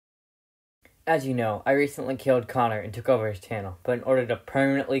As you know, I recently killed Connor and took over his channel, but in order to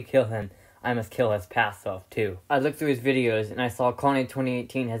permanently kill him, I must kill his past self too. I looked through his videos and I saw Connor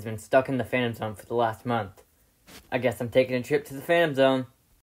 2018 has been stuck in the Phantom Zone for the last month. I guess I'm taking a trip to the Phantom Zone.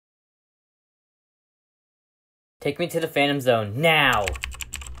 Take me to the Phantom Zone, now!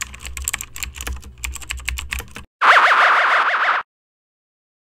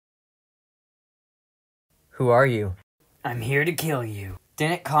 Who are you? I'm here to kill you.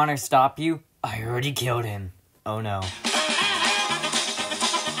 Didn't Connor stop you? I already killed him. Oh no.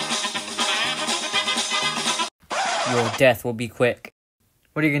 Your death will be quick.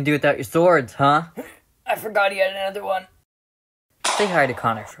 What are you gonna do without your swords, huh? I forgot he had another one. Say hi to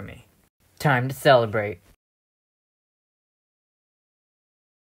Connor for me. Time to celebrate.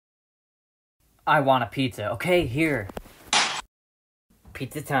 I want a pizza, okay? Here.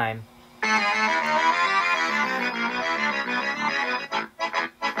 Pizza time.